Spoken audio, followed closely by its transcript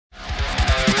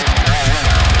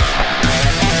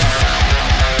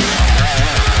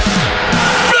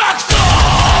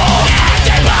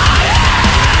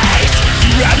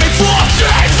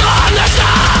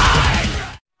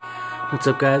What's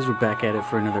up, guys? We're back at it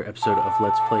for another episode of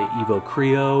Let's Play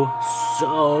Evocreo.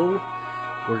 So,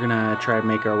 we're gonna try to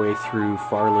make our way through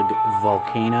Farlig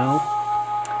Volcano.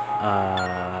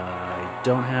 I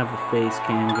don't have the face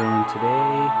cam going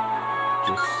today.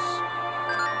 Just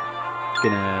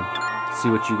gonna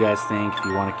see what you guys think, if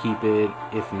you want to keep it.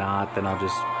 If not, then I'll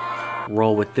just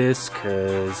roll with this,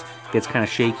 because it gets kind of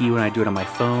shaky when I do it on my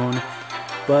phone.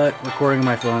 But recording on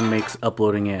my phone makes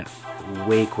uploading it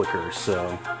way quicker,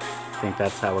 so I think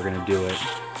that's how we're gonna do it.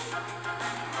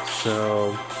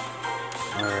 So,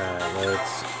 alright,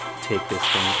 let's take this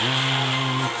thing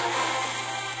out.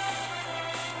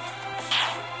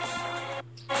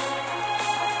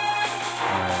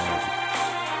 Alright.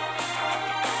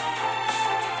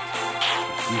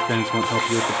 Defense won't help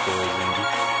you with the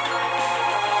poison.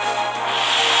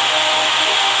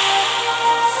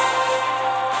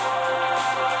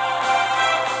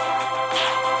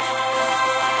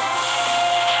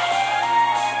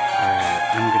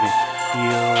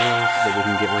 So that we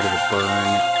can get rid of the burn.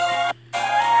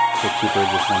 Kill two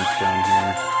birds with one stone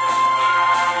here.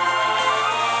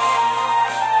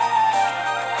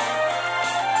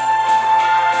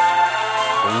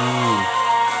 Boom.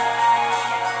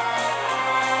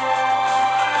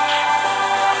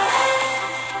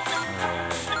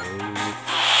 Alright.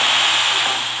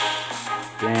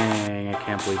 Dang, I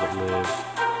can't believe it lived.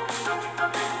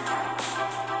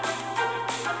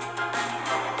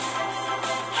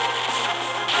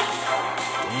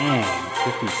 Dang,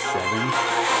 57?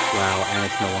 Wow, and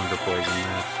it's no longer poison.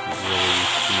 That's really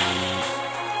neat.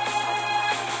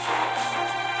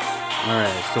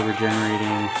 Alright, still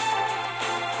regenerating.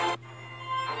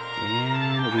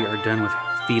 And we are done with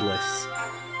Felis.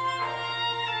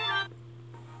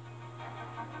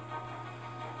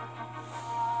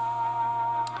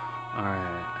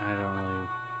 Alright, I don't really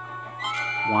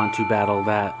want to battle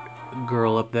that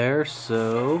girl up there,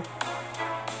 so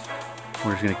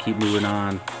we're just going to keep moving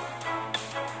on.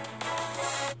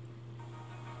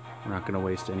 We're not going to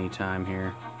waste any time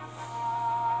here.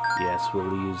 Yes,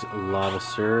 we'll use Lava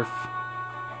Surf.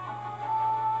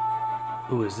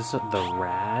 Ooh, is this the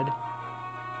Rad?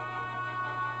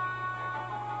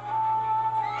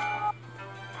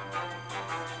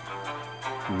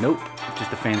 Nope,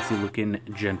 just a fancy looking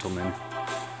gentleman.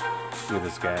 Look at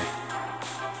this guy.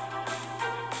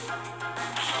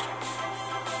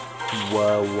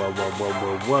 Whoa, whoa, whoa, whoa,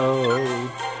 whoa, whoa.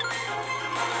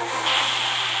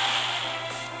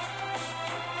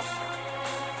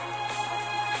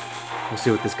 We'll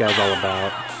see what this guy's all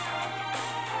about.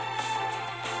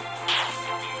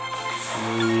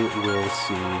 We will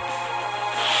see.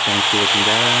 Fancy looking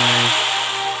guy.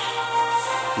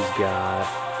 He's got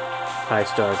high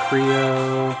star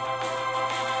Creo.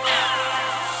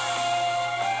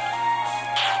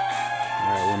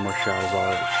 Alright, one more shot is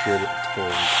all it should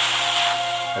take.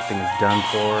 That thing is done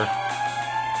for.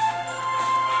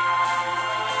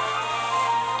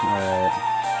 Alright.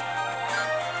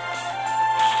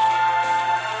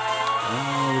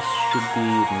 Oh, this should be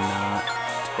not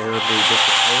terribly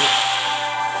difficult.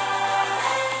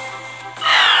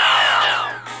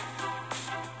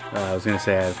 I was gonna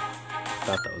say, I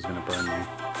thought that was gonna burn me.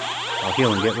 I'll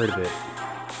heal and get rid of it.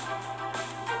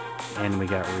 And we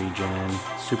got regen.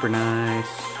 Super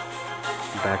nice.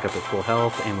 Back up at full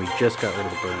health, and we just got rid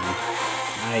of the burn.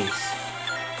 Nice.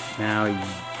 Now,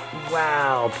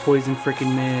 wow, poison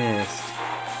freaking mist.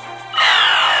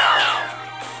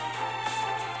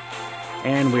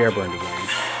 And we are burned again.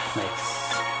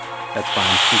 Nice. That's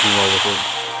fine. We can roll with it.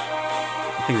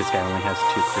 I think this guy only has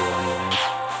 2 Creo anyways.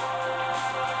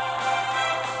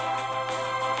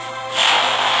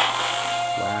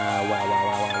 Wow, wow, wow,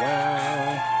 wow, wow, wow.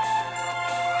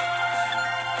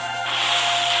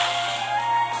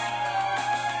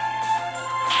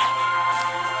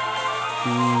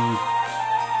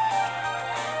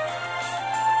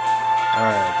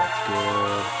 Alright, that's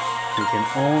good. We can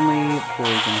only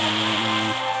poison him right now.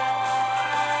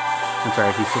 I'm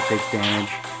sorry, he still takes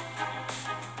damage.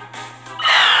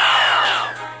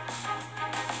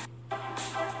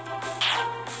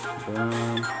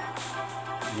 Boom.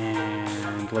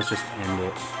 And let's just end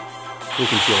it. We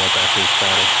can heal up after this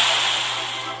battle.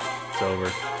 It's over.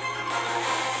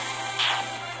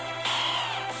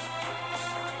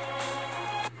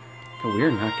 But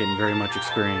we're not getting very much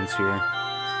experience here.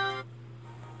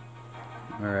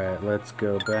 Alright, let's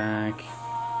go back.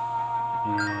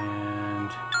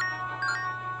 And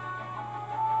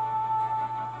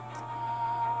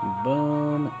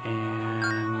boom,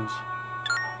 and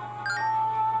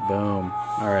boom.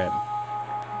 Alright.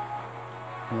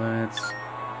 Let's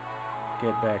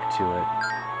get back to it.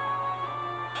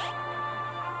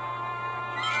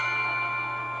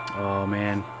 Oh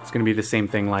man, it's gonna be the same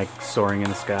thing like soaring in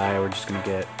the sky. We're just gonna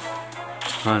get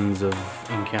tons of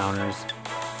encounters.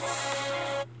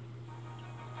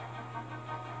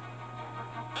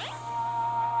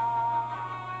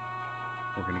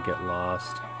 We're gonna get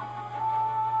lost.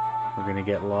 We're gonna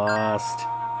get lost.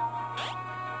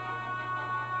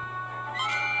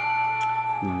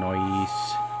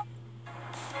 Nice.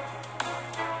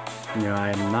 You know, I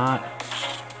am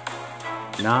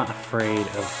not afraid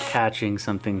of catching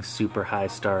something super high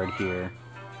starred here.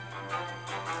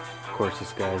 Of course,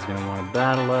 this guy is gonna want to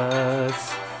battle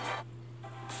us.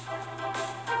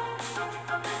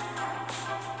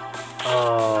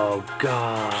 Oh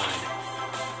God.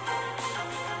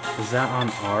 Is that on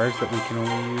ours that we can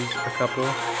only use a couple?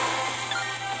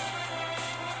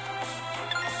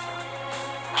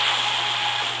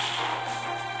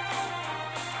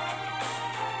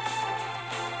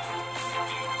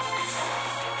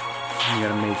 We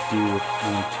gotta make do with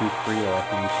only 2 Creo, I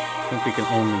think. I think we can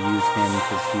only use him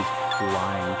because he's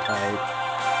flying type.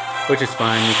 Which is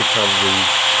fine, we could probably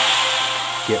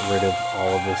get rid of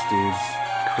all of this dude's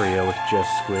Creo with just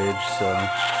Squidge, so I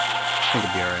think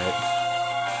it'll be alright.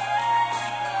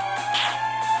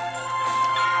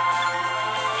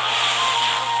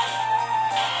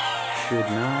 Should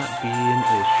not be an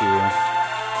issue.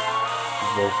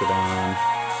 Volcano.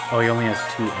 Oh, he only has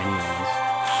 2 anyways.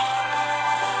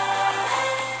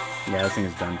 Yeah, this thing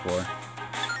is done for.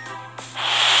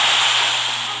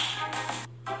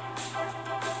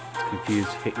 It's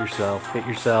confused. Hit yourself. Hit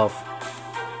yourself.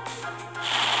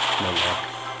 No luck.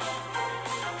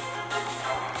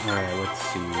 Alright, let's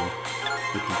see.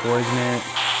 We can poison it.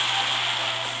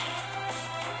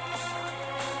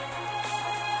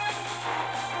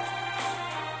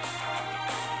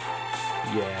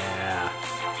 Yeah.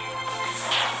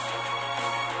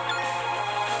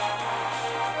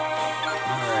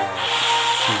 Alright.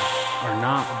 Are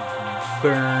not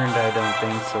burned, I don't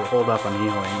think, so hold up on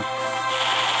healing.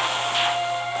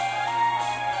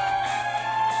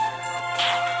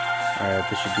 Alright,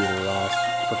 this should be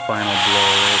the final blow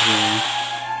right here.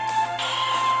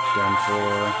 Done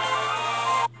for.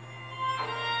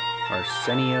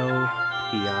 Arsenio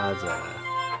Piazza.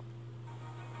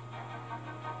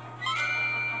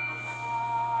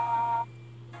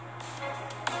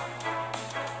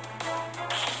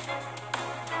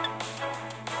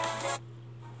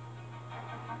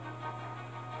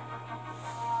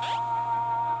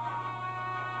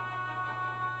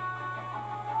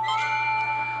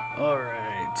 All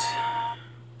right.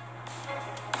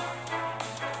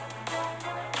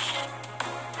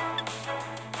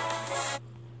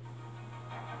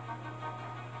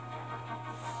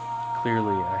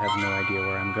 Clearly, I have no idea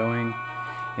where I'm going,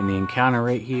 and the encounter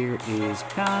right here is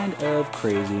kind of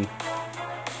crazy.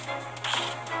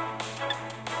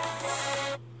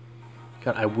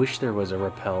 God, I wish there was a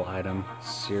repel item.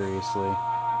 Seriously.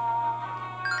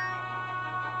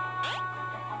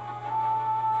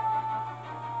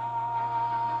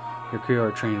 Your crew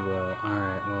are trained well.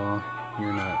 Alright, well,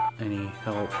 you're not any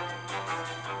help.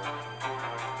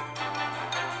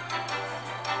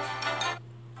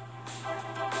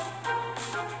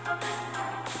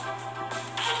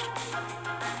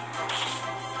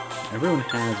 Everyone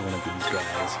has one of these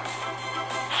guys.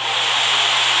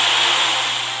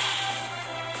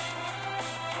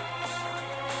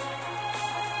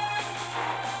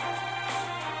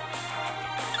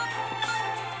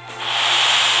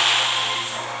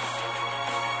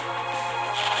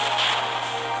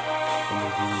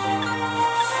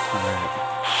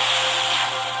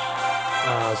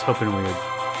 I was hoping we would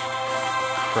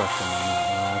crush him on that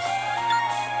last.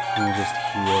 Let me just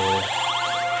heal.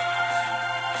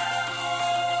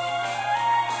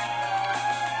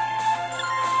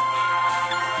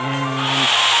 And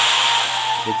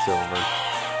it's over.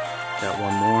 Got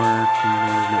one more. I'm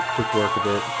gonna make quick work of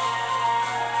it.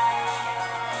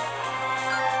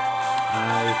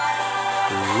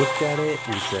 I looked at it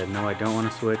and said, no, I don't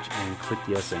want to switch, and clicked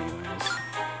yes anyways.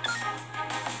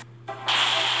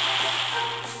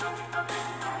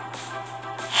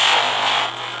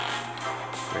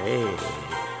 Great.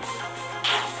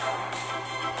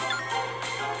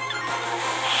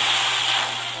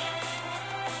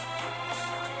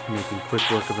 Making quick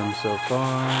work of him so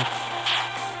far.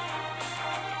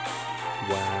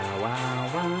 Wow, wow,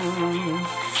 wow.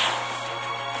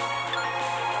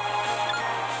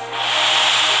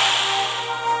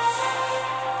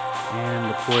 And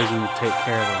the poison will take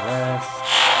care of the rest.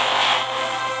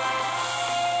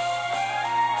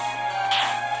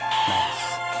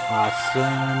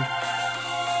 Awesome.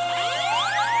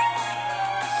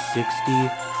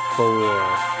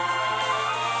 64.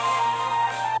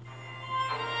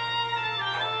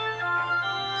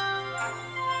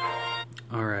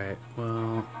 Alright,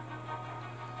 well...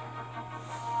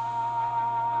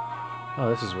 Oh,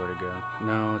 this is where to go.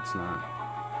 No, it's not.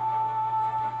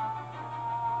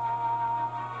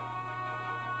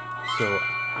 So,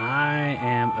 I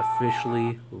am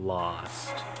officially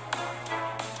lost.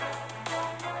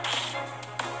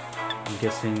 I'm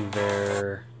guessing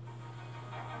there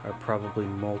are probably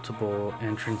multiple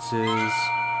entrances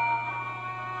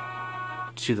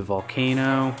to the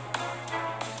volcano.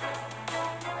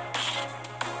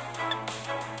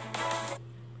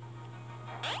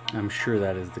 I'm sure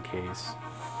that is the case.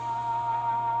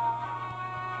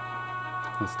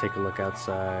 Let's take a look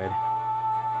outside.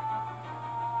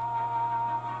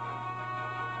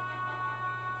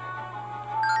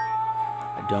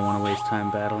 I don't want to waste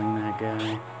time battling that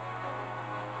guy.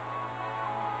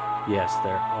 Yes,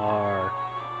 there are.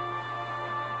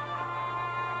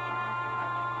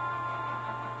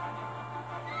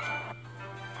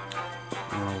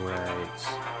 Alright.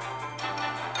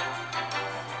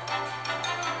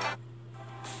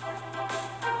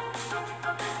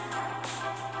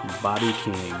 Bobby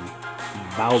King.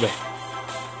 Bobby.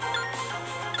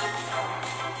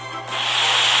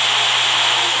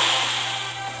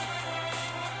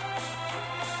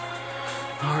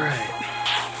 Alright.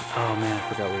 Oh man, I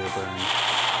forgot we were burning.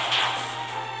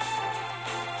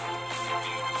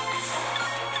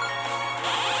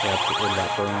 Yeah, get rid of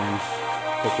that burn.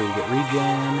 Hopefully we get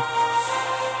regen.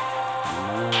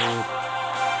 Nope.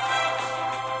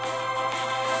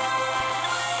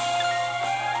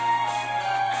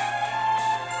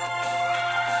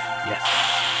 Yes.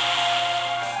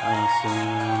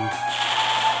 Awesome.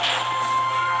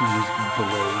 Use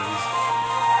blaze.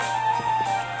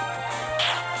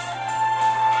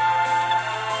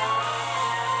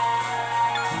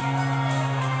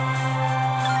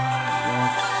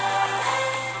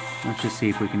 Let's just see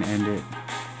if we can end it.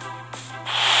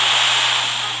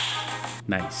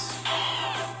 Nice.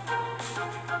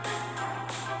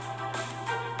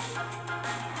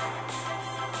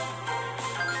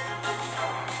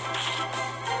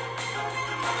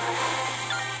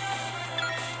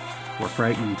 We're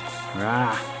frightened.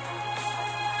 Rah.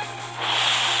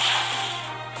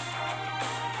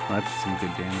 Well, that's some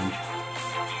good damage.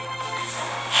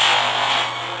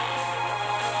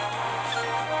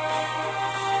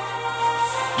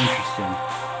 Interesting.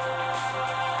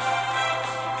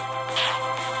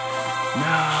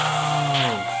 No!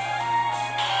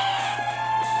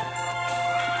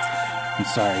 I'm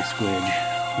sorry, Squidge.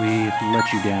 We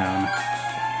let you down.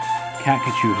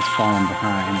 Catkachu has fallen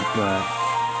behind, but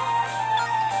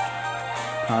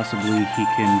possibly he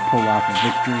can pull off a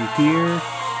victory here,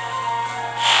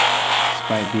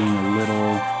 despite being a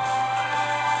little...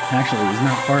 Actually, he's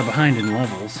not far behind in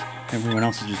levels. Everyone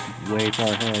else is just way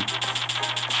far ahead.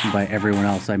 And by everyone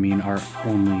else, I mean our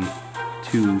only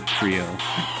two trio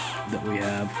that we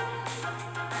have.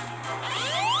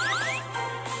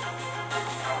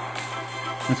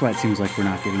 That's why it seems like we're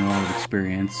not getting a lot of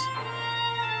experience,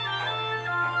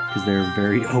 because they're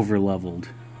very over-leveled.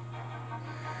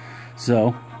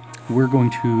 So, we're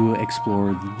going to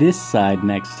explore this side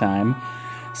next time.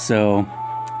 So,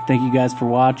 thank you guys for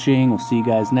watching. We'll see you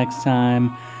guys next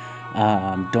time.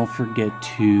 Don't forget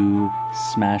to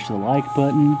smash the like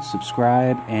button,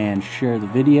 subscribe, and share the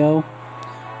video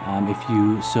if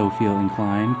you so feel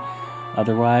inclined.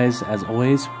 Otherwise, as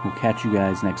always, we'll catch you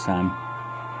guys next time.